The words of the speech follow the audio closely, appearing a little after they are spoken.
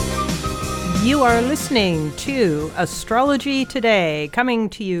You are listening to Astrology Today, coming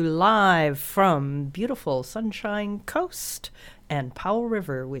to you live from beautiful Sunshine Coast and Powell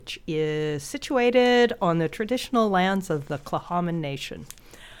River, which is situated on the traditional lands of the Tla'amin Nation.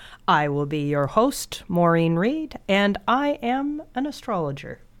 I will be your host, Maureen Reed, and I am an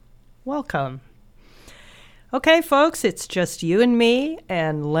astrologer. Welcome. Okay, folks, it's just you and me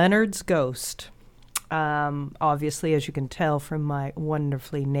and Leonard's ghost. Obviously, as you can tell from my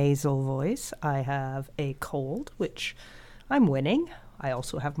wonderfully nasal voice, I have a cold, which I'm winning. I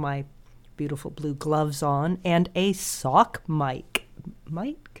also have my beautiful blue gloves on and a sock mic.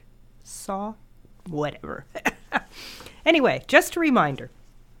 Mic? Sock? Whatever. Anyway, just a reminder.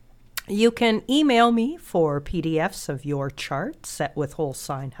 You can email me for PDFs of your chart set with whole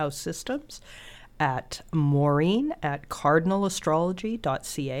sign house systems at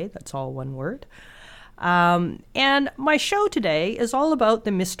maureen@cardinalastrology.ca. That's all one word. And my show today is all about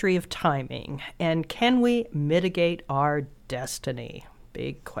the mystery of timing and can we mitigate our destiny?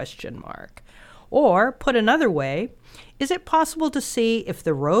 Big question mark. Or, put another way, is it possible to see if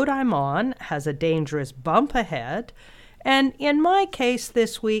the road I'm on has a dangerous bump ahead? And in my case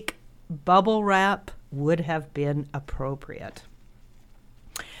this week, bubble wrap would have been appropriate.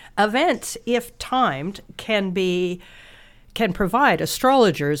 Events, if timed, can provide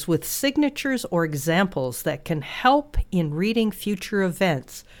astrologers with signatures or examples that can help in reading future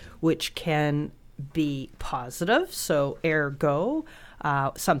events, which can be positive, so ergo,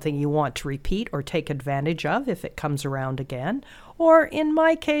 something you want to repeat or take advantage of if it comes around again. Or in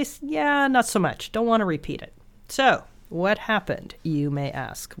my case, not so much. Don't want to repeat it. So, what happened, you may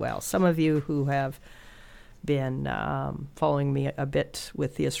ask? Well, some of you who have been following me a bit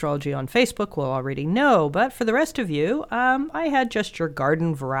with the astrology on Facebook will already know, but for the rest of you, I had just your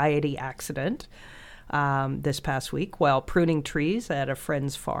garden variety accident this past week while pruning trees at a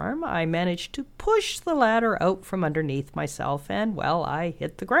friend's farm. I managed to push the ladder out from underneath myself and, well, I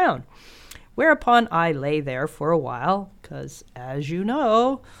hit the ground. Whereupon I lay there for a while because, as you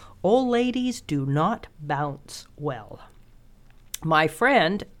know, old ladies do not bounce well. My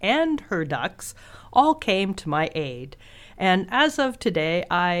friend and her ducks all came to my aid, and as of today,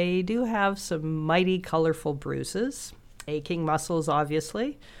 I do have some mighty colorful bruises, aching muscles,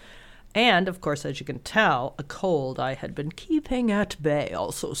 obviously, and, of course, as you can tell, a cold I had been keeping at bay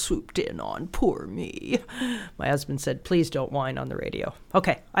also swooped in on poor me. My husband said, please don't whine on the radio.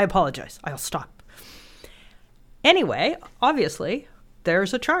 Okay, I apologize. I'll stop. Anyway, obviously,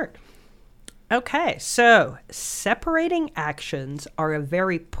 there's a chart. Okay, so separating actions are a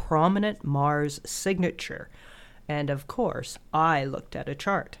very prominent Mars signature. And of course, I looked at a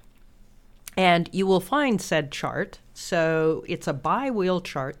chart. And you will find said chart. So it's a bi-wheel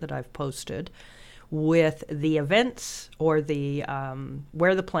chart that I've posted with the events or the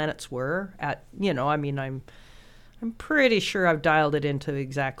where the planets were at, I'm pretty sure I've dialed it into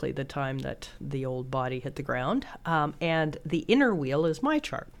exactly the time that the old body hit the ground. And the inner wheel is my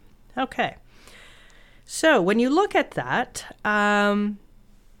chart. Okay. So when you look at that,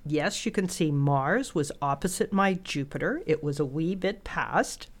 yes, you can see Mars was opposite my Jupiter. It was a wee bit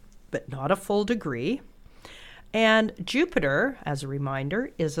past, but not a full degree. And Jupiter, as a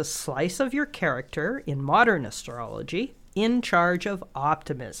reminder, is a slice of your character in modern astrology in charge of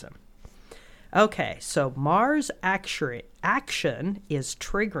optimism. Okay, so Mars action is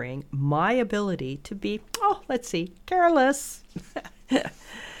triggering my ability to be, careless.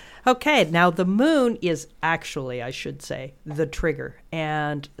 Okay, now the moon is actually, I should say, the trigger.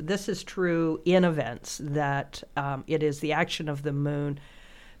 And this is true in events that it is the action of the moon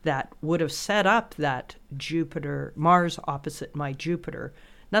that would have set up that Mars opposite my Jupiter.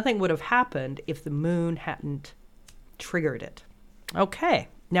 Nothing would have happened if the moon hadn't triggered it. Okay,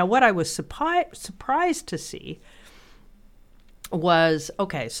 now what I was surprised to see was,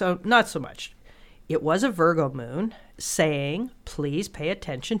 so not so much. It was a Virgo moon saying, please pay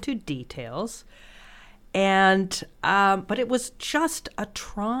attention to details. And, but it was just a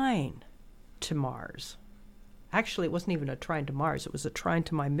trine to Mars. Actually, it wasn't even a trine to Mars. It was a trine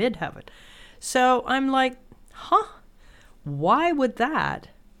to my midheaven. So I'm like, why would that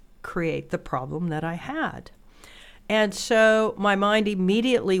create the problem that I had? And so my mind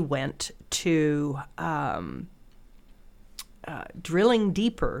immediately went to drilling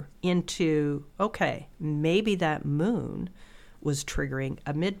deeper into, maybe that moon was triggering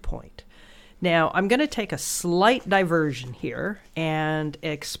a midpoint. Now, I'm going to take a slight diversion here and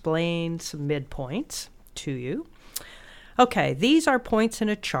explain some midpoints to you. Okay, these are points in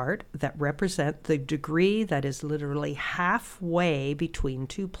a chart that represent the degree that is literally halfway between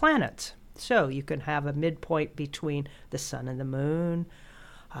two planets. So you can have a midpoint between the sun and the moon,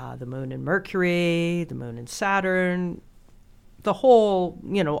 the moon and Mercury, the moon and Saturn, the whole,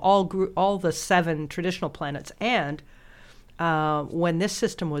 all the 7 traditional planets. And when this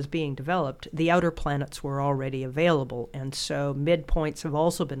system was being developed, the outer planets were already available. And so midpoints have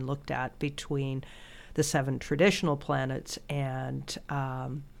also been looked at between the 7 traditional planets and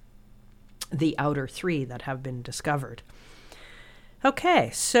the outer 3 that have been discovered. Okay,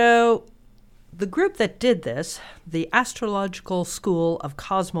 so the group that did this, the Astrological School of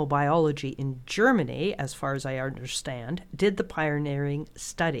Cosmobiology in Germany, as far as I understand, did the pioneering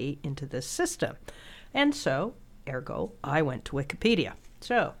study into this system. And so, ergo, I went to Wikipedia.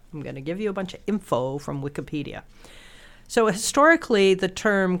 So I'm going to give you a bunch of info from Wikipedia. So historically, the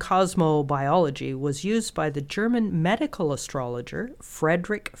term cosmobiology was used by the German medical astrologer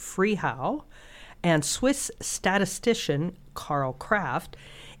Friedrich Frehau and Swiss statistician Karl Kraft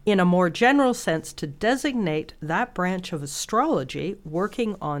in a more general sense to designate that branch of astrology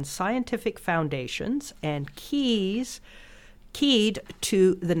working on scientific foundations and keyed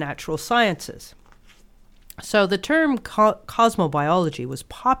to the natural sciences. So the term cosmobiology was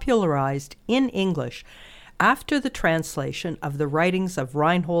popularized in English after the translation of the writings of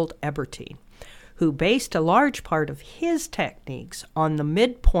Reinhold Ebertin, who based a large part of his techniques on the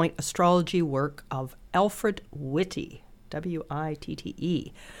midpoint astrology work of Alfred Witte,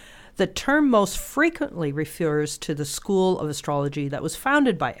 W-I-T-T-E. The term most frequently refers to the school of astrology that was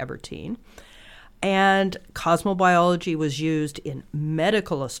founded by Ebertin, and cosmobiology was used in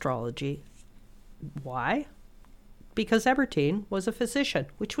medical astrology. Why? Because Ebertin was a physician,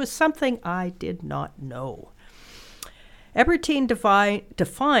 which was something I did not know. Ebertin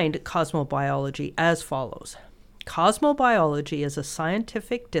defined cosmobiology as follows. Cosmobiology is a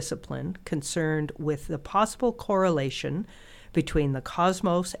scientific discipline concerned with the possible correlation between the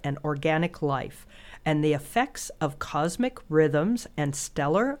cosmos and organic life and the effects of cosmic rhythms and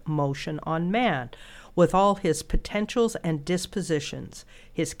stellar motion on man, with all his potentials and dispositions,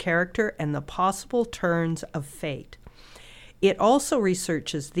 his character, and the possible turns of fate. It also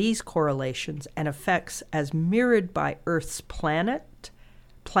researches these correlations and effects as mirrored by Earth's plant,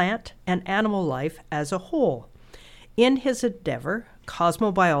 and animal life as a whole. In his endeavor,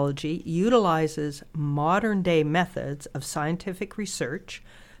 cosmobiology utilizes modern-day methods of scientific research,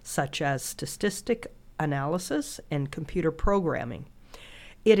 such as statistic analysis and computer programming.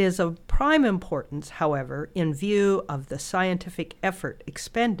 It is of prime importance, however, in view of the scientific effort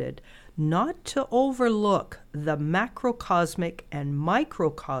expended, not to overlook the macrocosmic and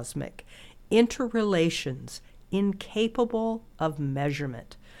microcosmic interrelations incapable of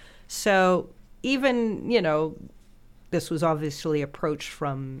measurement. So even, this was obviously approached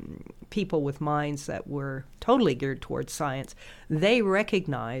from people with minds that were totally geared towards science. They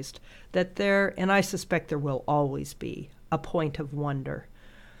recognized that there, and I suspect there will always be, a point of wonder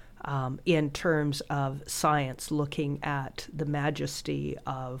in terms of science looking at the majesty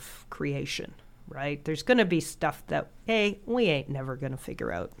of creation, right? There's going to be stuff that, hey, we ain't never going to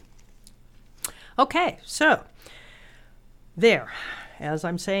figure out. Okay, so there, as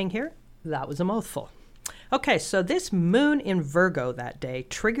I'm saying here, that was a mouthful. Okay, so this moon in Virgo that day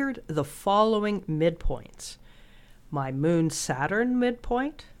triggered the following midpoints. My Moon-Saturn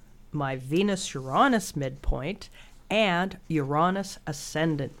midpoint, my Venus-Uranus midpoint, and Uranus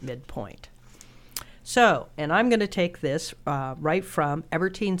ascendant midpoint. So, and I'm going to take this right from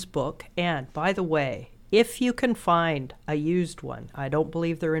Ebertin's book. And by the way, if you can find a used one, I don't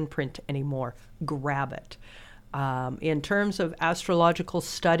believe they're in print anymore, grab it. In terms of astrological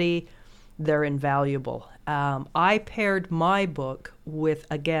study, they're invaluable. I paired my book with,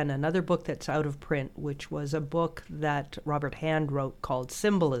 again, another book that's out of print, which was a book that Robert Hand wrote called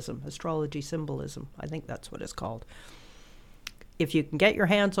Symbolism, Astrology Symbolism. I think that's what it's called. If you can get your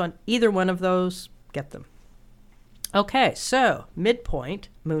hands on either one of those, get them. Okay, so midpoint,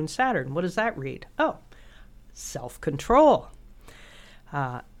 Moon-Saturn. What does that read? Oh, self-control.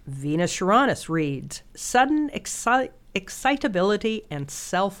 Venus-Uranus reads sudden excitability and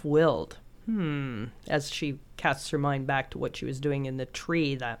self-willed. As she casts her mind back to what she was doing in the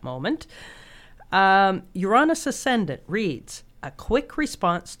tree that moment. Uranus ascendant reads, a quick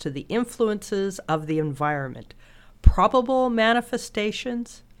response to the influences of the environment. Probable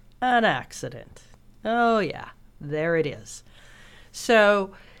manifestations, an accident. Oh yeah, there it is.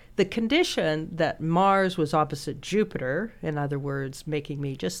 So the condition that Mars was opposite Jupiter, in other words, making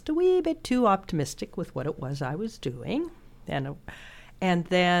me just a wee bit too optimistic with what it was I was doing, and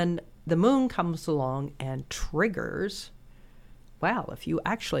then the moon comes along and triggers, well, if you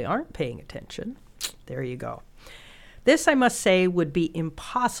actually aren't paying attention, there you go. This, I must say, would be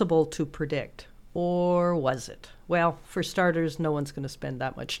impossible to predict. Or was it? Well, for starters, no one's going to spend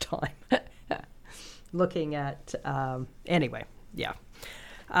that much time looking at, anyway, yeah.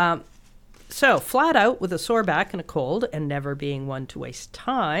 So, flat out with a sore back and a cold, and never being one to waste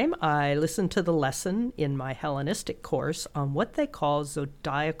time, I listened to the lesson in my Hellenistic course on what they call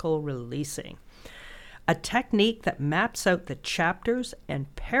zodiacal releasing, a technique that maps out the chapters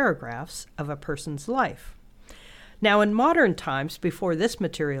and paragraphs of a person's life. Now, in modern times, before this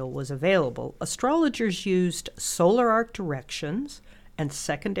material was available, astrologers used solar arc directions and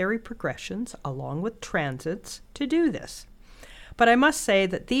secondary progressions along with transits to do this. But I must say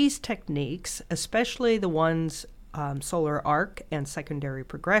that these techniques, especially the ones solar arc and secondary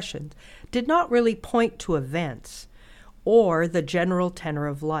progressions, did not really point to events or the general tenor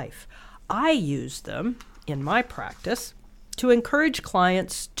of life. I use them in my practice to encourage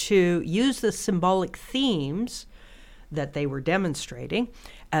clients to use the symbolic themes that they were demonstrating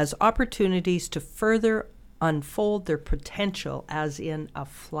as opportunities to further unfold their potential, as in a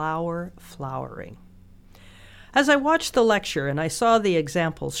flower flowering. As I watched the lecture and I saw the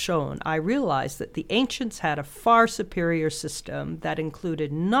examples shown, I realized that the ancients had a far superior system that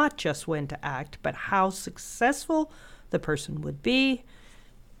included not just when to act, but how successful the person would be.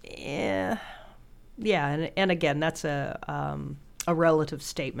 And again, that's a relative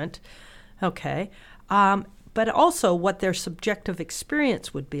statement. Okay. But also what their subjective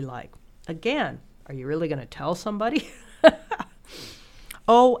experience would be like. Again, are you really going to tell somebody?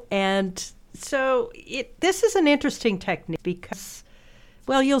 And so this is an interesting technique because,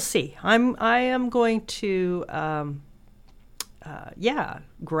 well, you'll see. I am going to,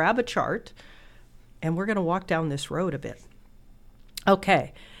 grab a chart, and we're going to walk down this road a bit.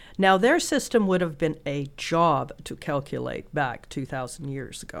 Okay. Now, their system would have been a job to calculate back 2,000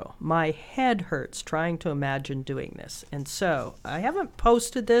 years ago. My head hurts trying to imagine doing this. And so I haven't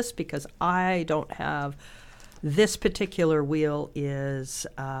posted this because I don't have this particular wheel is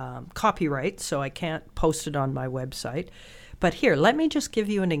copyright, so I can't post it on my website. But here, let me just give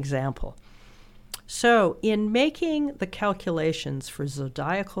you an example. So in making the calculations for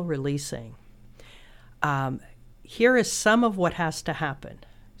zodiacal releasing, here is some of what has to happen.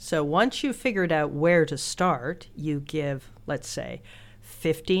 So once you've figured out where to start, you give, let's say,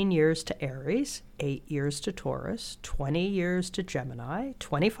 15 years to Aries, 8 years to Taurus, 20 years to Gemini,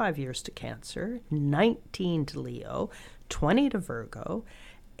 25 years to Cancer, 19 to Leo, 20 to Virgo,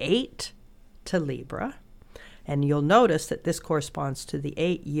 8 to Libra. And you'll notice that this corresponds to the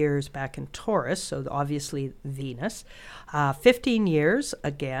 8 years back in Taurus, so obviously Venus. 15 years,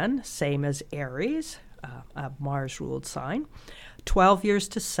 again, same as Aries, a Mars-ruled sign. 12 years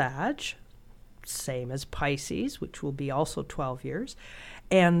to Sag, same as Pisces, which will be also 12 years.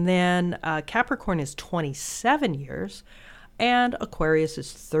 And then Capricorn is 27 years, and Aquarius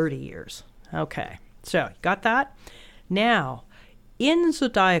is 30 years. Okay, so got that? Now, in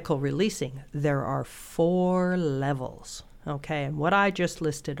zodiacal releasing, there are 4 levels. Okay, and what I just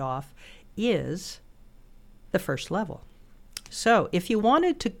listed off is the first level. So if you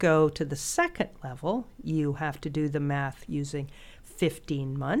wanted to go to the second level, you have to do the math using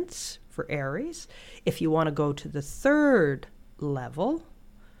 15 months for Aries. If you want to go to the third level,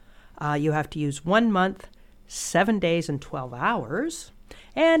 you have to use 1 month, 7 days, and 12 hours.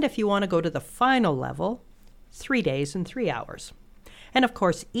 And if you want to go to the final level, 3 days and 3 hours. And of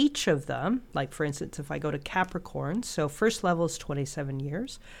course, each of them, like for instance, if I go to Capricorn, so first level is 27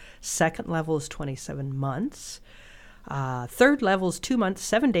 years, second level is 27 months, third level is 2 months,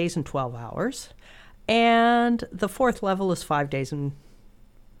 7 days, and 12 hours. And the fourth level is 5 days and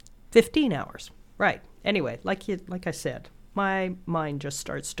 15 hours. Right. Anyway, like I said, my mind just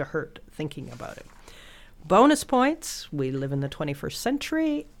starts to hurt thinking about it. Bonus points. We live in the 21st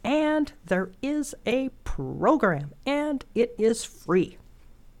century, and there is a program, and it is free.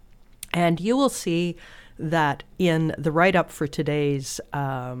 And you will see that in the write-up for today's,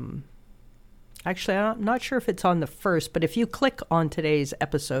 actually, I'm not sure if it's on the first, but if you click on today's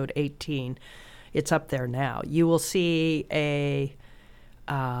episode 18, it's up there now. You will see a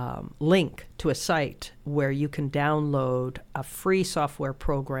link to a site where you can download a free software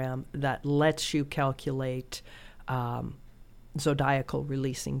program that lets you calculate zodiacal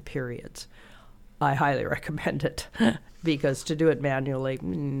releasing periods. I highly recommend it because to do it manually,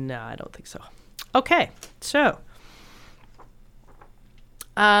 no, I don't think so. Okay, so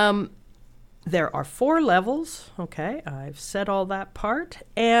there are 4 levels. Okay, I've said all that part.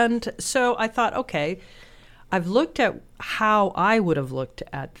 And so I thought, okay, I've looked at how I would have looked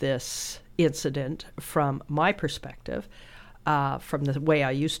at this incident from my perspective. from the way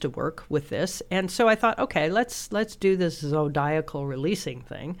I used to work with this. And so I thought, okay, let's do this zodiacal releasing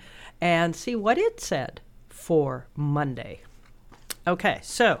thing and see what it said for Monday. Okay,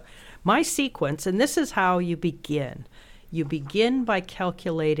 so my sequence, and this is how you begin. You begin by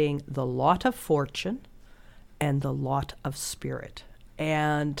calculating the lot of fortune and the lot of spirit.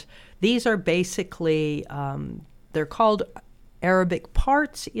 And these are basically, they're called Arabic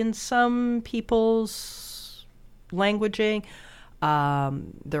parts in some people's languaging.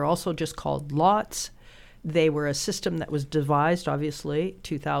 They're also just called lots. They were a system that was devised, obviously,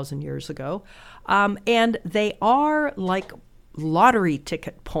 2,000 years ago. And they are like lottery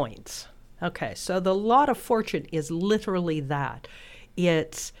ticket points. Okay, so the lot of fortune is literally that.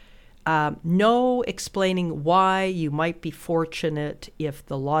 It's no explaining why you might be fortunate if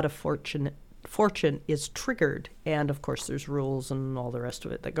the lot of fortune is triggered. And of course, there's rules and all the rest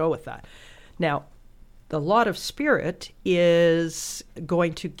of it that go with that. Now, the lot of spirit is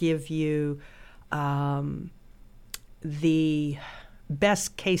going to give you the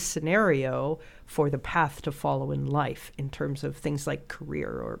best case scenario for the path to follow in life in terms of things like career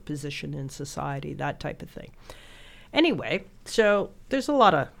or position in society, that type of thing. Anyway, so there's a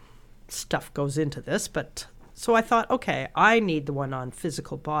lot of stuff goes into this, but so I thought, okay, I need the one on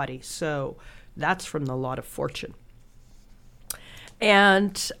physical body, so that's from the lot of fortune.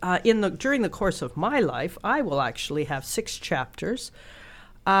 And during the course of my life, I will actually have 6 chapters.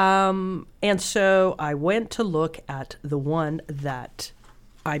 And so I went to look at the one that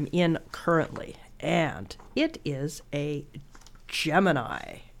I'm in currently, and it is a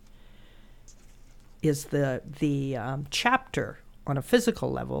Gemini. Is the chapter on a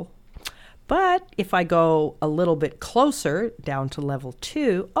physical level. But if I go a little bit closer down to level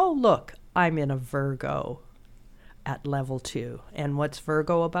 2, oh look, I'm in a Virgo at level 2. And what's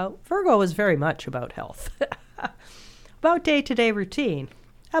Virgo about? Virgo is very much about health, about day-to-day routine,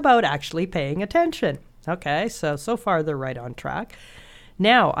 about actually paying attention. Okay, so far they're right on track.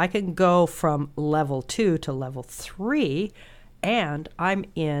 Now I can go from level 2 to level 3, and I'm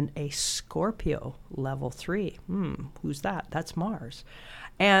in a Scorpio level 3. Who's that? That's Mars.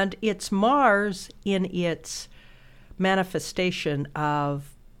 And it's Mars in its manifestation of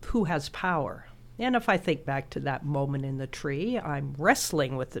who has power. And if I think back to that moment in the tree, I'm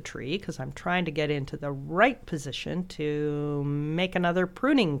wrestling with the tree because I'm trying to get into the right position to make another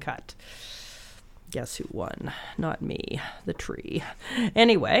pruning cut. Guess who won? Not me, the tree.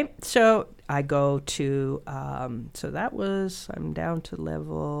 Anyway, so I go to, I'm down to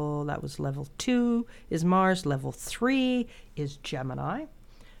that was level 2 is Mars. Level 3 is Gemini.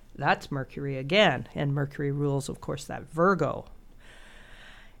 That's Mercury again. And Mercury rules, of course, that Virgo.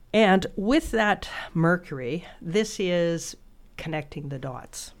 And with that Mercury, this is connecting the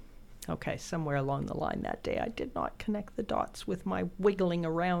dots. Okay, somewhere along the line that day, I did not connect the dots with my wiggling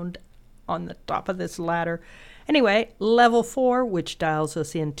around on the top of this ladder. Anyway, level 4, which dials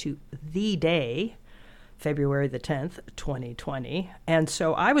us into the day, February the 10th, 2020. And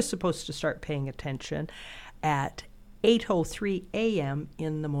so I was supposed to start paying attention at 8:03 a.m.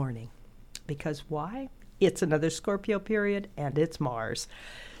 in the morning. Because why? It's another Scorpio period, and it's Mars.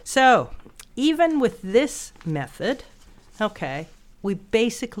 So even with this method, okay, we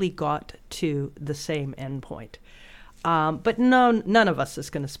basically got to the same endpoint. But none of us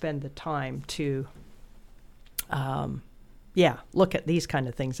is going to spend the time to, look at these kind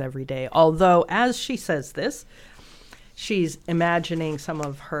of things every day. Although, as she says this, she's imagining some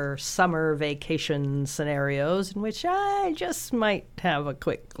of her summer vacation scenarios in which I just might have a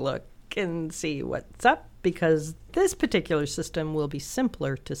quick look and see what's up, because this particular system will be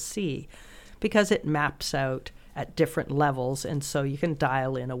simpler to see because it maps out at different levels. And so you can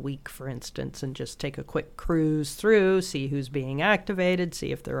dial in a week, for instance, and just take a quick cruise through, see who's being activated,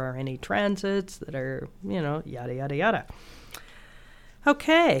 see if there are any transits that are, yada, yada, yada.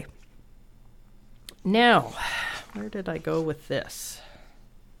 Okay. Now, where did I go with this?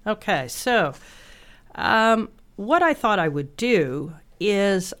 Okay, so what I thought I would do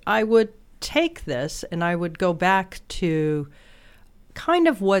is I would take this and I would go back to kind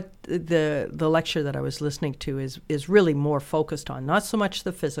of what the lecture that I was listening to is really more focused on. Not so much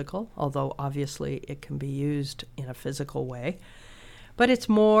the physical, although obviously it can be used in a physical way, but it's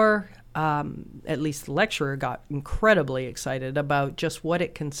more, at least the lecturer got incredibly excited about just what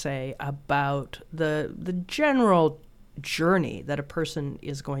it can say about the general journey that a person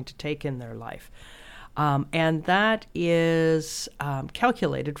is going to take in their life. And that is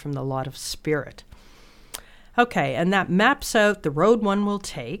calculated from the lot of spirit. Okay, and that maps out the road one will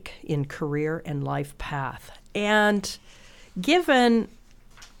take in career and life path. And given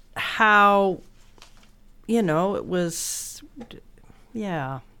how it was,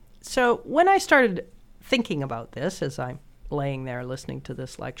 yeah. So when I started thinking about this as I'm laying there listening to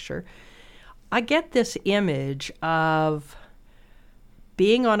this lecture, I get this image of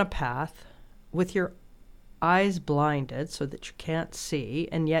being on a path with your eyes blinded so that you can't see,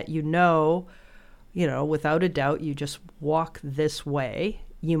 and yet without a doubt, you just walk this way.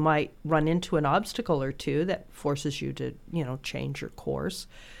 You might run into an obstacle or two that forces you to, change your course,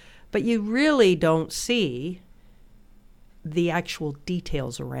 but you really don't see the actual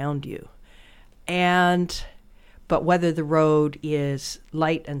details around you. But whether the road is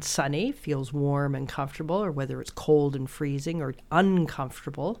light and sunny, feels warm and comfortable, or whether it's cold and freezing or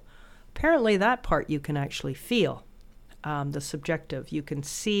uncomfortable, apparently that part you can actually feel, the subjective. You can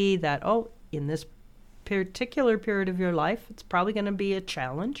see that, in this particular period of your life, it's probably going to be a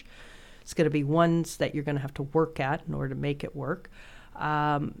challenge. It's going to be ones that you're going to have to work at in order to make it work.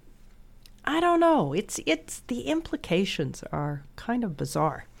 I don't know. It's the implications are kind of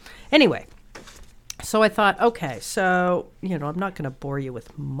bizarre. Anyway, so I thought, okay, so, I'm not going to bore you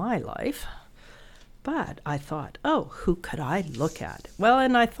with my life, but I thought, who could I look at? Well,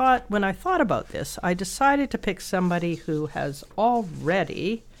 and when I thought about this, I decided to pick somebody who has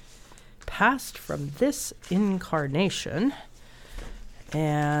already passed from this incarnation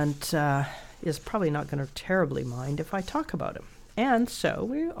and is probably not going to terribly mind if I talk about him. And so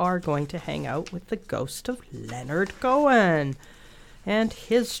we are going to hang out with the ghost of Leonard Cohen and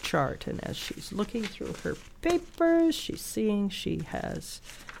his chart. And as she's looking through her papers, she's seeing she has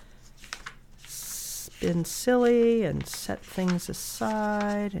been silly and set things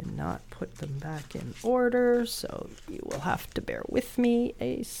aside and not put them back in order. So you will have to bear with me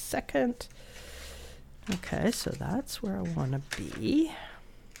a second. Okay, so that's where I want to be.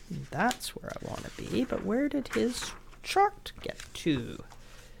 That's where I want to be. But where did his chart get to?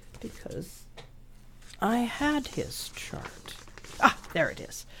 Because I had his chart. There it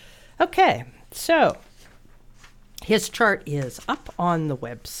is. Okay, so his chart is up on the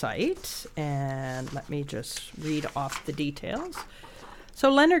website, and let me just read off the details.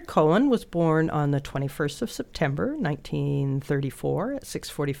 So Leonard Cohen was born on the 21st of September, 1934 at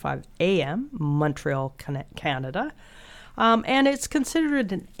 6:45 a.m., Montreal, Canada. And it's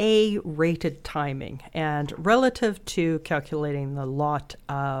considered an A-rated timing, and relative to calculating the lot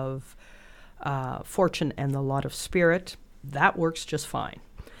of fortune and the lot of spirit, that works just fine.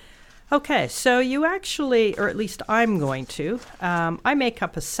 Okay, so you actually, or at least I'm going to, I make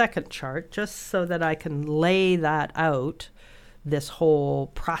up a second chart just so that I can lay that out, this whole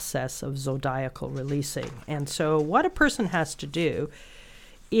process of zodiacal releasing. And so what a person has to do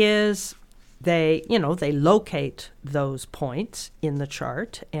is they locate those points in the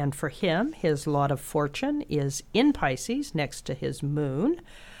chart. And for him, his lot of fortune is in Pisces next to his moon.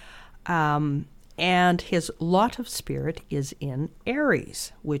 And his lot of spirit is in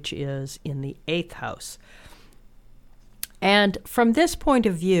Aries, which is in the 8th house. And from this point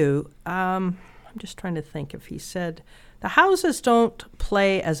of view, I'm just trying to think if he said the houses don't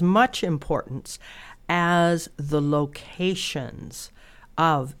play as much importance as the locations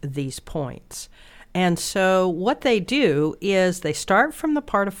of these points. And so what they do is they start from the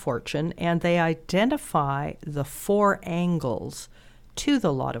part of fortune and they identify the 4 angles to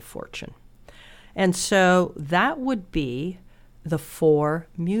the lot of fortune. And so that would be the 4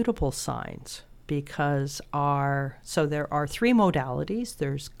 mutable signs, because there are 3 modalities.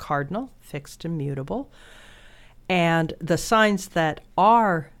 There's cardinal, fixed, and mutable. And the signs that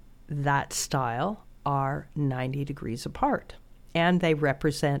are that style are 90 degrees apart. And they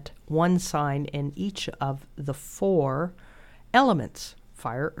represent one sign in each of the 4 elements: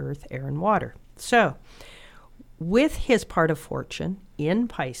 fire, earth, air, and water. So with his part of fortune in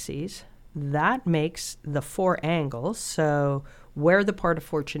Pisces, that makes the 4 angles. So where the part of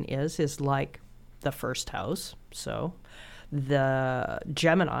fortune is like the 1st house. So the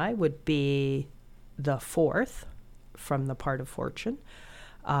Gemini would be the 4th from the part of fortune.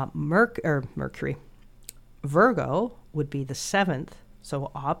 Mercury. Virgo would be the 7th,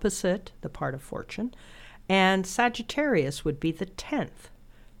 so opposite the part of fortune. And Sagittarius would be the 10th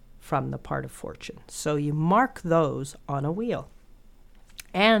from the part of fortune. So you mark those on a wheel,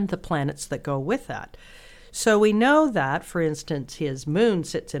 and the planets that go with that. So we know that, for instance, his moon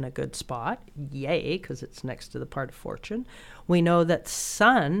sits in a good spot. Yay, because it's next to the part of fortune. We know that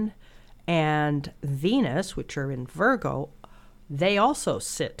Sun and Venus, which are in Virgo, they also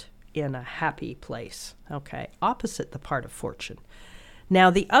sit in a happy place, okay, opposite the part of fortune. Now,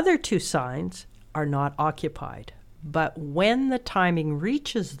 the other 2 signs are not occupied, but when the timing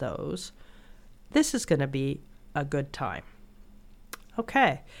reaches those, this is going to be a good time.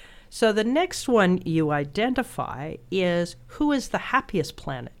 Okay, So the next one you identify is who is the happiest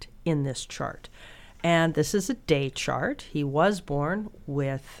planet in this chart. And this is a day chart. He was born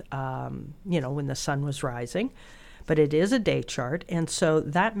with, when the sun was rising, but it is a day chart. And so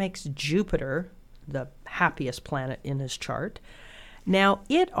that makes Jupiter the happiest planet in his chart. Now,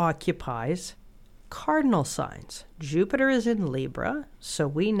 it occupies cardinal signs. Jupiter is in Libra, so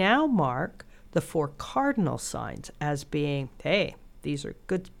we now mark the 4 cardinal signs as being, hey, these are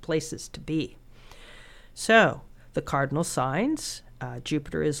good places to be. So the cardinal signs,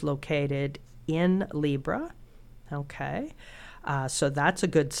 Jupiter is located in Libra. Okay, so that's a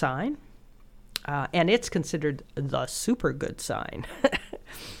good sign. And it's considered the super good sign.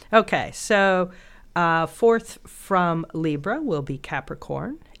 Okay, so fourth from Libra will be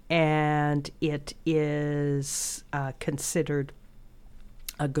Capricorn, and it is considered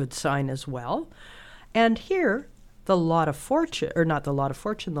a good sign as well. And here, the lot of fortune, or not the lot of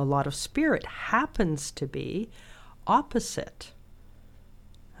fortune, the lot of spirit happens to be opposite,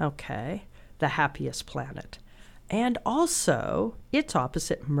 okay, the happiest planet. And also, it's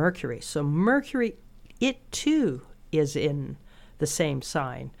opposite Mercury. So Mercury, it too is in the same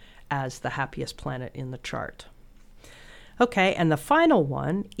sign as the happiest planet in the chart. Okay, and the final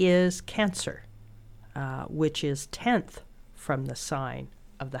one is Cancer, which is 10th from the sign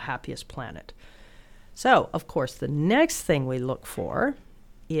of the happiest planet. So, of course, the next thing we look for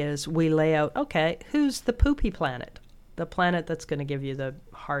is we lay out, okay, who's the poopy planet? The planet that's going to give you the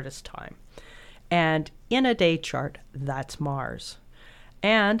hardest time. And in a day chart, that's Mars.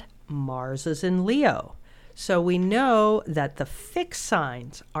 And Mars is in Leo. So we know that the fixed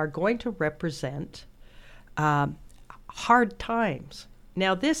signs are going to represent hard times.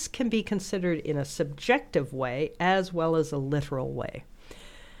 Now, this can be considered in a subjective way as well as a literal way.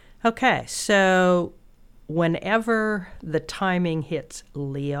 Okay, so whenever the timing hits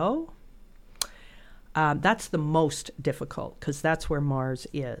Leo, that's the most difficult because that's where Mars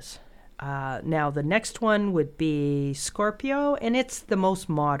is. Now, the next one would be Scorpio, and it's the most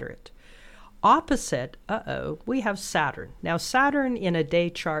moderate. Opposite, we have Saturn. Now, Saturn in a day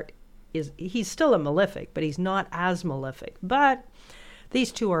chart he's still a malefic, but he's not as malefic. But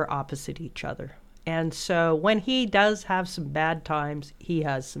these two are opposite each other. And so when he does have some bad times, he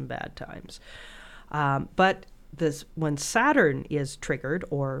has some bad times. But when Saturn is triggered,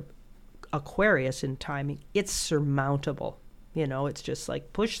 or Aquarius in timing, it's surmountable. You know, it's just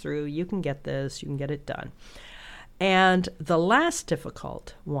like push through, you can get this, you can get it done. And the last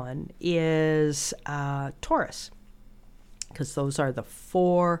difficult one is Taurus, because those are the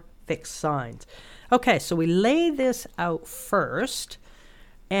 4 fixed signs. Okay, so we lay this out first,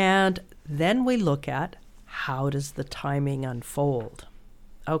 and then we look at how does the timing unfold.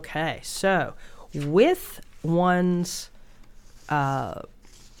 Okay, so with one's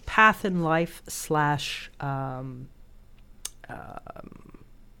path in life slash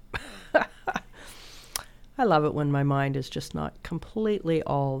I love it when my mind is just not completely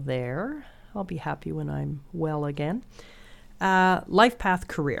all there. I'll be happy when I'm well again. Life path,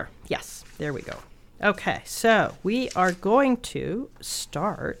 career. Yes, there we go. Okay, so we are going to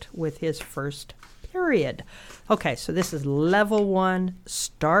start with his first period. Okay, so this is level 1,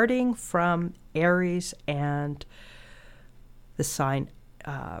 starting from Aries and the sign,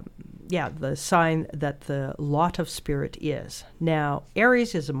 the sign that the lot of spirit is. Now,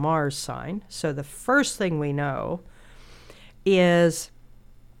 Aries is a Mars sign, so the first thing we know is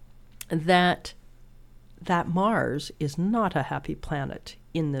that Mars is not a happy planet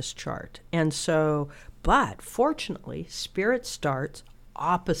in this chart. And so, but fortunately, Spirit starts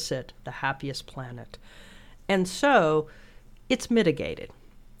opposite the happiest planet. And so it's mitigated.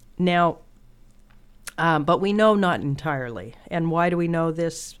 Now, but we know not entirely. And why do we know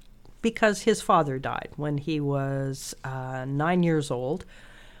this? Because his father died when he was 9 years old.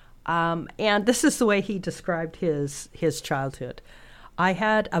 And this is the way he described his childhood. I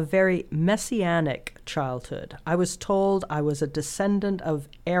had a very messianic childhood. I was told I was a descendant of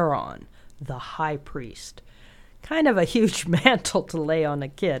Aaron, the high priest. Kind of a huge mantle to lay on a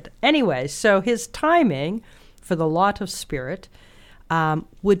kid. Anyway, so his timing for the lot of spirit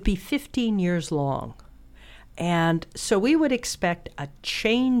would be 15 years long. And so we would expect a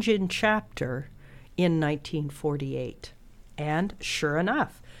change in chapter in 1948. And sure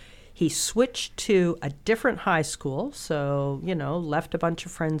enough, he switched to a different high school, so, left a bunch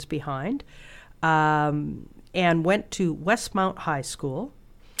of friends behind, and went to Westmount High School.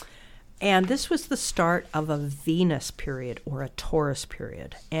 And this was the start of a Venus period or a Taurus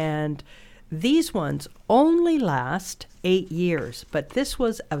period. And these ones only last 8 years, but this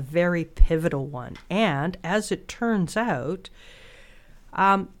was a very pivotal one. And as it turns out,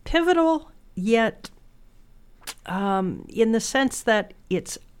 Pivotal, yet in the sense that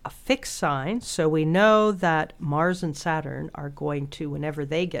it's a fixed sign. So we know that Mars and Saturn are going to, whenever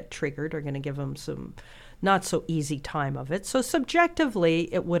they get triggered, are going to give them some not so easy time of it. So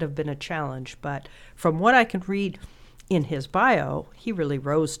subjectively, it would have been a challenge. But from what I can read in his bio, he really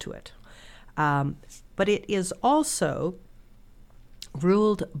rose to it. But it is also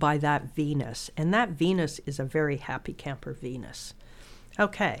ruled by that Venus. And that Venus is a very happy camper Venus.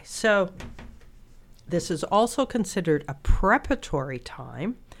 Okay, so this is also considered a preparatory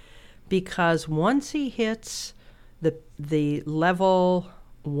time because once he hits the level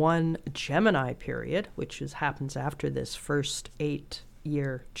 1 Gemini period, which happens after this first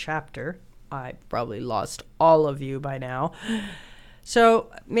 8-year chapter, I probably lost all of you by now.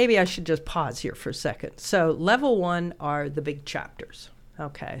 So maybe I should just pause here for a second. So level 1 are the big chapters.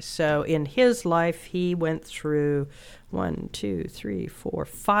 Okay, so in his life, he went through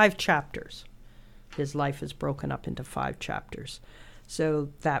 5 chapters. His life is broken up into 5 chapters. So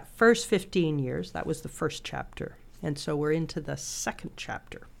that first 15 years, that was the first chapter. And so we're into the second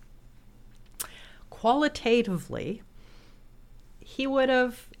chapter. Qualitatively, he would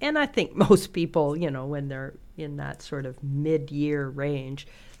have, and I think most people, when they're in that sort of mid-year range,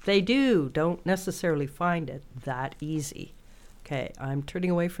 they don't necessarily find it that easy. Okay, I'm turning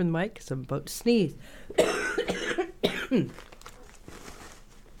away from the mic because I'm about to sneeze.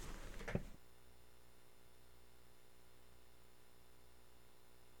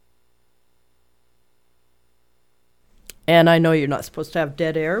 And I know you're not supposed to have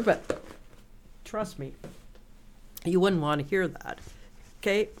dead air, but trust me, you wouldn't want to hear that.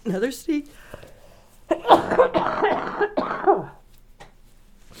 Okay, another sneeze.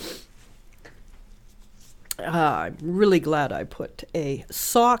 I'm really glad I put a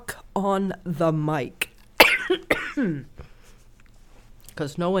sock on the mic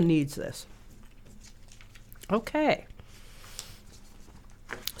because no one needs this. Okay.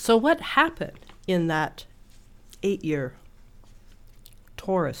 So what happened in that 8-year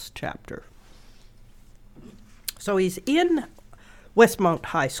Taurus chapter? So he's in Westmount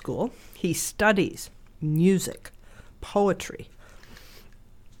High School. He studies music, poetry.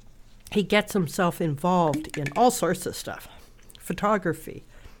 He gets himself involved in all sorts of stuff. Photography,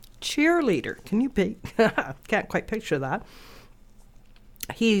 cheerleader. Can you can't quite picture that.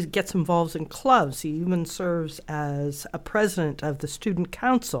 He gets involved in clubs. He even serves as a president of the student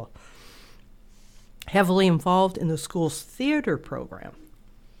council. Heavily involved in the school's theater program.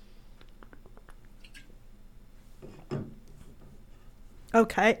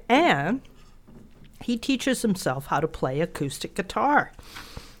 Okay, and he teaches himself how to play acoustic guitar.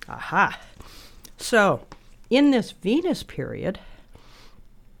 Aha. So, in this Venus period,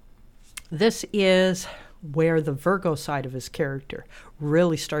 this is where the Virgo side of his character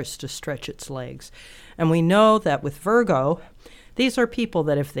really starts to stretch its legs. And we know that with Virgo, these are people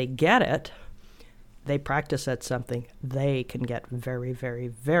that if they get it, they practice at something, they can get very, very,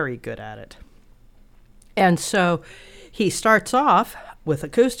 very good at it. And so he starts off with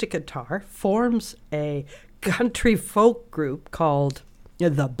acoustic guitar, forms a country folk group called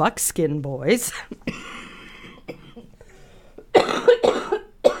the Buckskin Boys.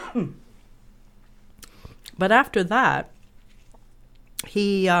 But after that,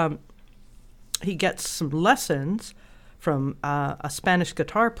 he gets some lessons from a Spanish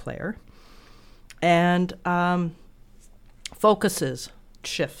guitar player and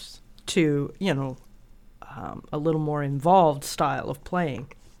shifts to, a little more involved style of playing.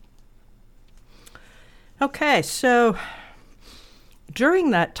 Okay, so during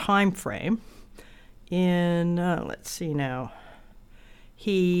that time frame, let's see now,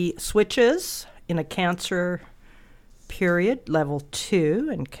 he switches in a Cancer period, level 2,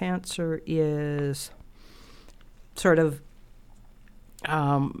 and Cancer is sort of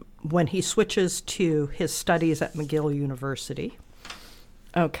when he switches to his studies at McGill University.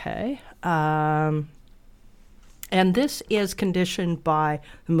 Okay. And this is conditioned by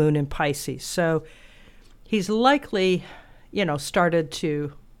the moon in Pisces. So he's likely, started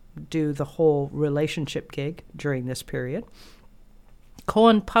to do the whole relationship gig during this period.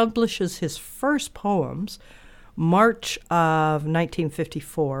 Cohen publishes his first poems March of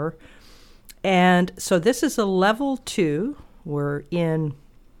 1954. And so this is a level 2. We're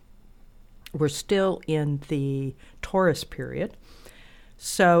still in the Taurus period.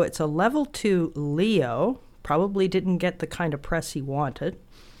 So it's a level 2 Leo. Probably didn't get the kind of press he wanted.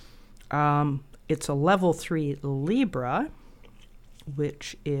 It's a level 3 Libra,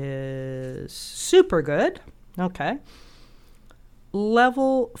 which is super good. Okay.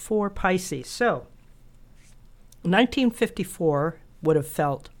 Level 4 Pisces. So 1954, would have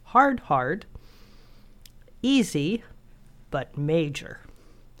felt hard, easy, but major.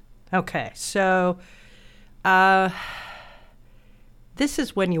 Okay, so this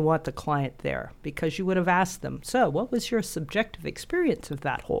is when you want the client there, because you would have asked them, so what was your subjective experience of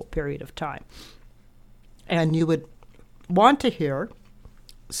that whole period of time? And you would want to hear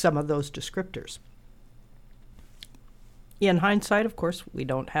some of those descriptors. In hindsight, of course, we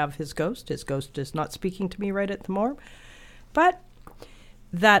don't have his ghost. His ghost is not speaking to me right at the moment. But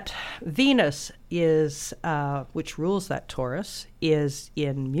that Venus is, which rules that Taurus, is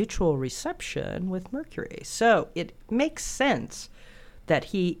in mutual reception with Mercury. So it makes sense that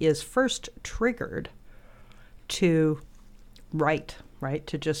he is first triggered to write,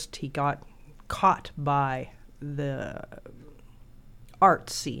 right? He got caught by the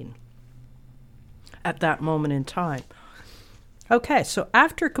art scene at that moment in time. Okay, so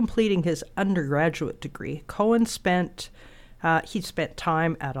after completing his undergraduate degree, Cohen spent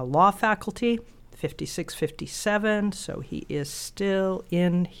time at a law faculty, 56, 57, so he is still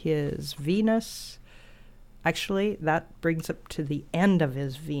in his Venus. Actually, that brings up to the end of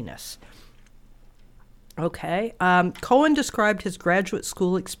his Venus. Okay, Cohen described his graduate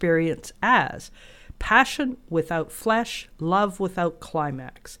school experience as passion without flesh, love without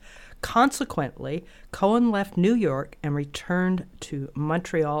climax. Consequently, Cohen left New York and returned to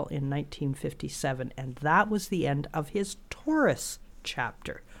Montreal in 1957, and that was the end of his Taurus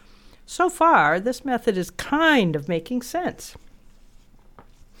chapter. So far, this method is kind of making sense.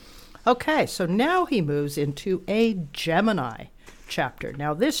 Okay, so now he moves into a Gemini chapter.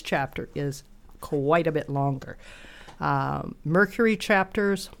 Now, this chapter is quite a bit longer. Mercury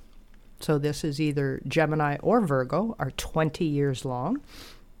chapters, so this is either Gemini or Virgo, are 20 years long.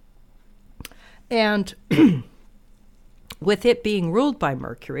 And with it being ruled by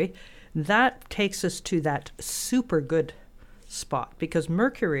Mercury, that takes us to that super good spot, because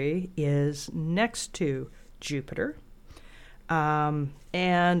Mercury is next to Jupiter.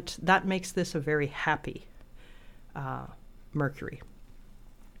 And that makes this a very happy Mercury.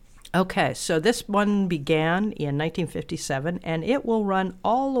 Okay, so this one began in 1957, and it will run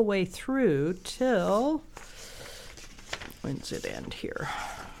all the way through till, when's it end here?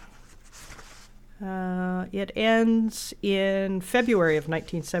 It ends in February of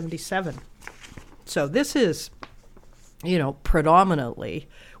 1977. So this is, predominantly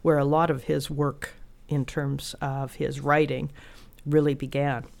where a lot of his work in terms of his writing really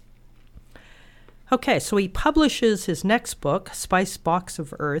began. Okay, so he publishes his next book, Spice Box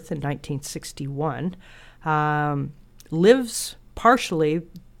of Earth, in 1961. Lives partially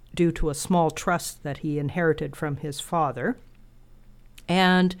due to a small trust that he inherited from his father.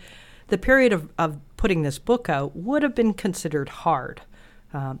 And the period of putting this book out would have been considered hard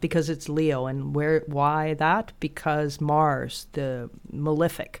because it's Leo. And why that? Because Mars, the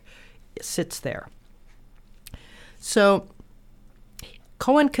malefic, sits there. So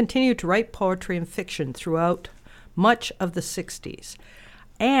Cohen continued to write poetry and fiction throughout much of the 60s.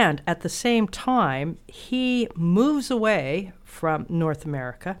 And at the same time, he moves away from North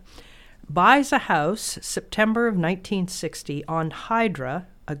America, buys a house September of 1960 on Hydra,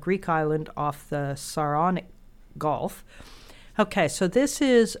 a Greek island off the Saronic Gulf. Okay, so this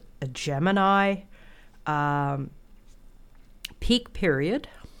is a Gemini peak period.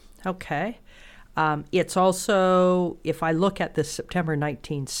 Okay. It's also, if I look at this September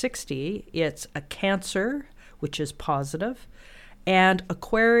 1960, it's a Cancer, which is positive, and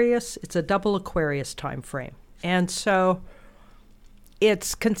Aquarius, it's a double Aquarius time frame. And so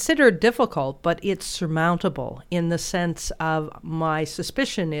it's considered difficult, but it's surmountable in the sense of, my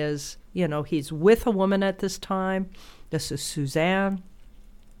suspicion is, he's with a woman at this time. This is Suzanne.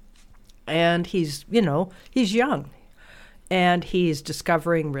 And he's young. And he's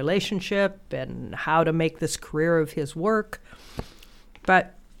discovering relationship and how to make this career of his work.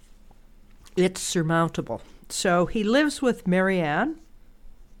 But it's surmountable. So he lives with Marianne,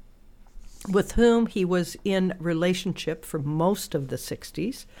 with whom he was in relationship for most of the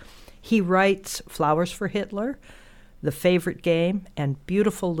 60s. He writes Flowers for Hitler, The Favorite Game, and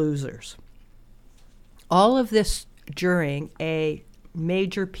Beautiful Losers. All of this during a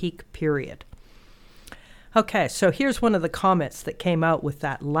major peak period. Okay, so here's one of the comments that came out with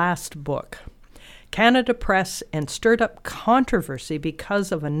that last book. Canada Press and stirred up controversy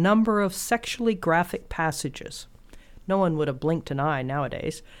because of a number of sexually graphic passages. No one would have blinked an eye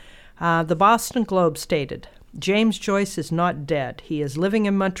nowadays. The Boston Globe stated, James Joyce is not dead. He is living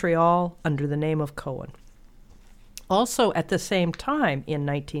in Montreal under the name of Cohen. Also at the same time in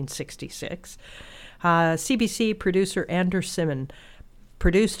 1966, CBC producer Andrew Simon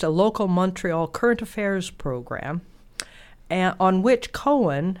produced a local Montreal current affairs program, on which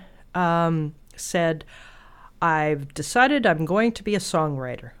Cohen said, "I've decided I'm going to be a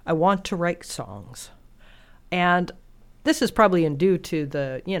songwriter. I want to write songs." And this is probably due to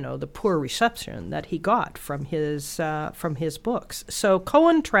the poor reception that he got from his books. So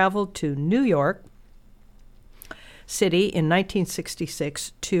Cohen traveled to New York City in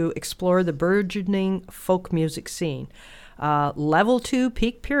 1966 to explore the burgeoning folk music scene. Level 2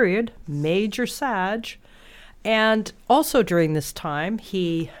 peak period, major Sag. And also during this time,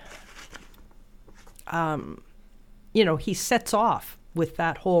 he sets off with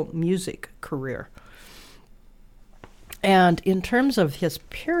that whole music career. And in terms of his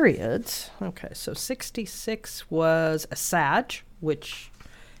periods, so 66 was a Sag, which,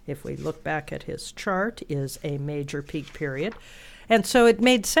 if we look back at his chart, is a major peak period. And so it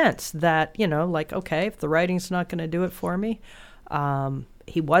made sense that, if the writing's not going to do it for me,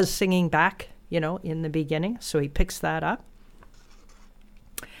 he was singing back, in the beginning, so he picks that up.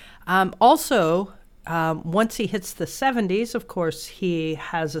 Once he hits the 70s, of course, he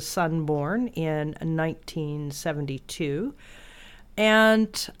has a son born in 1972.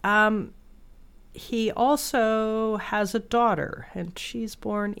 And he also has a daughter, and she's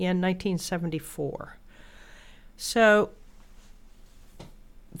born in 1974. So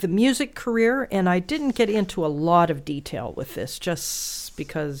the music career, and I didn't get into a lot of detail with this, just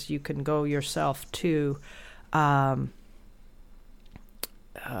because you can go yourself to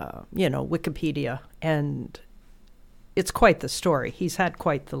Wikipedia, and it's quite the story. He's had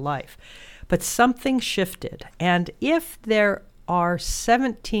quite the life. But something shifted. And if there are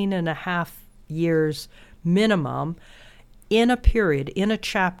 17 and a half years minimum in a period, in a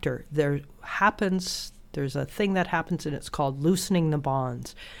chapter, there's a thing that happens, and it's called loosening the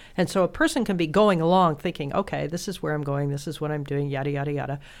bonds. And so a person can be going along thinking, okay, this is where I'm going, this is what I'm doing, yada, yada,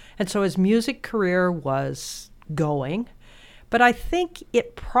 yada. And so his music career was going, but I think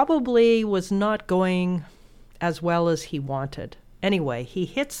it probably was not going as well as he wanted. Anyway, he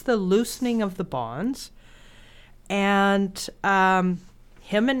hits the loosening of the bonds, and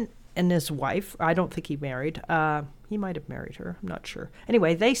him and his wife, I don't think he married. He might have married her, I'm not sure.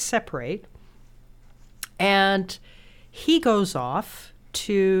 Anyway, they separate, and he goes off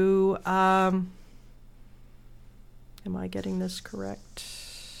to, am I getting this correct?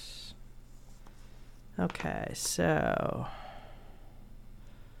 Okay, so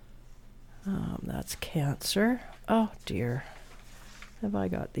that's Cancer. Oh dear, have I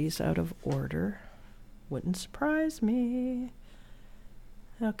got these out of order? Wouldn't surprise me.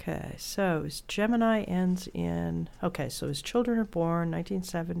 Okay, so his Gemini ends in, so his children are born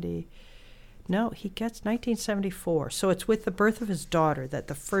 1970. No, he gets 1974. So it's with the birth of his daughter that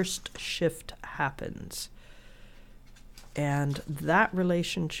the first shift happens. And that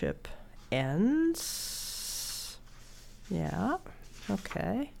relationship ends. Yeah,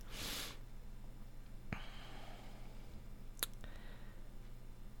 okay.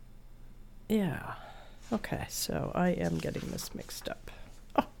 Yeah, okay, so I am getting this mixed up.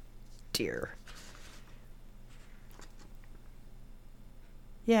 Oh, dear.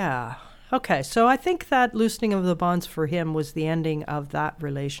 Yeah. Okay, so I think that loosening of the bonds for him was the ending of that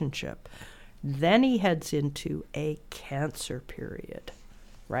relationship. Then he heads into a Cancer period.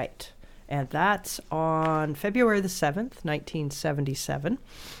 Right. And that's on February the 7th, 1977.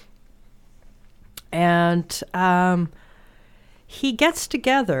 And he gets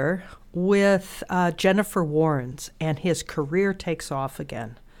together with Jennifer Warnes, and his career takes off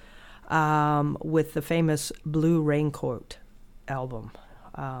again with the famous Blue Raincoat album.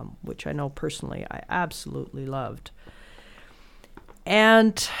 Which I know personally I absolutely loved.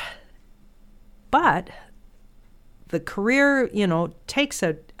 But the career, takes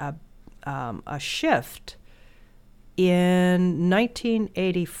a shift in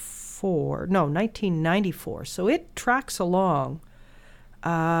 1994. So it tracks along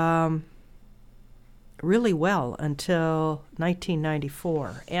really well until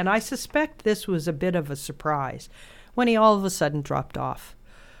 1994. And I suspect this was a bit of a surprise when he all of a sudden dropped off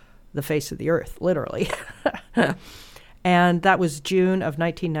the face of the earth, literally. And that was June of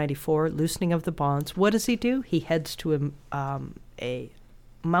 1994, loosening of the bonds. What does he do? He heads to a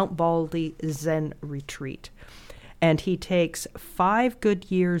Mount Baldy Zen retreat. And he takes 5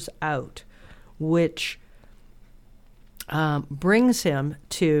 good years out, which brings him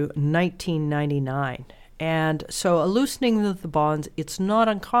to 1999. And so a loosening of the bonds, it's not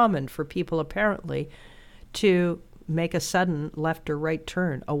uncommon for people apparently to make a sudden left or right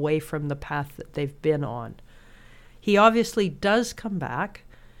turn away from the path that they've been on. He obviously does come back,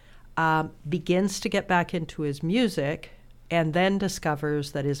 begins to get back into his music, and then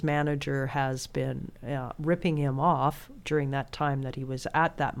discovers that his manager has been ripping him off during that time that he was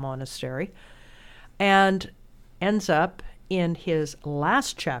at that monastery, and ends up in his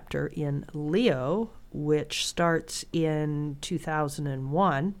last chapter in Leo, which starts in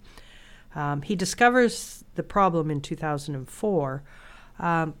 2001. He discovers the problem in 2004,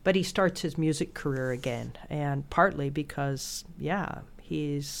 but he starts his music career again, and partly because,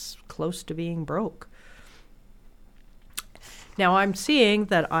 he's close to being broke. Now I'm seeing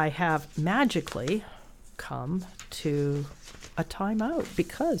that I have magically come to a timeout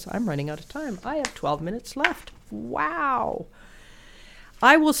because I'm running out of time. I have 12 minutes left. Wow.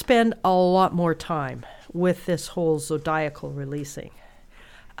 I will spend a lot more time with this whole zodiacal releasing.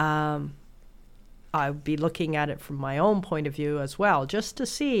 I'll be looking at it from my own point of view as well, just to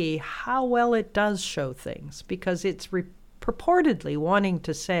see how well it does show things, because it's purportedly wanting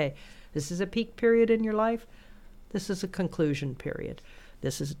to say, this is a peak period in your life, this is a conclusion period.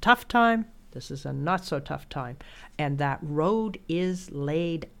 This is a tough time, this is a not so tough time, and that road is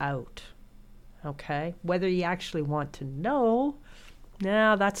laid out. Okay? Whether you actually want to know,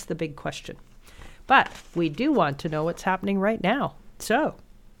 now that's the big question. But we do want to know what's happening right now. So,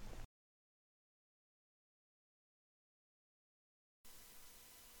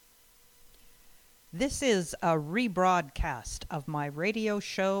 this is a rebroadcast of my radio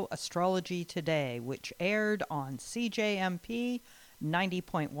show Astrology Today, which aired on CJMP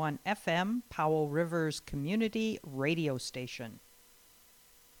 90.1 FM, Powell River's community radio station.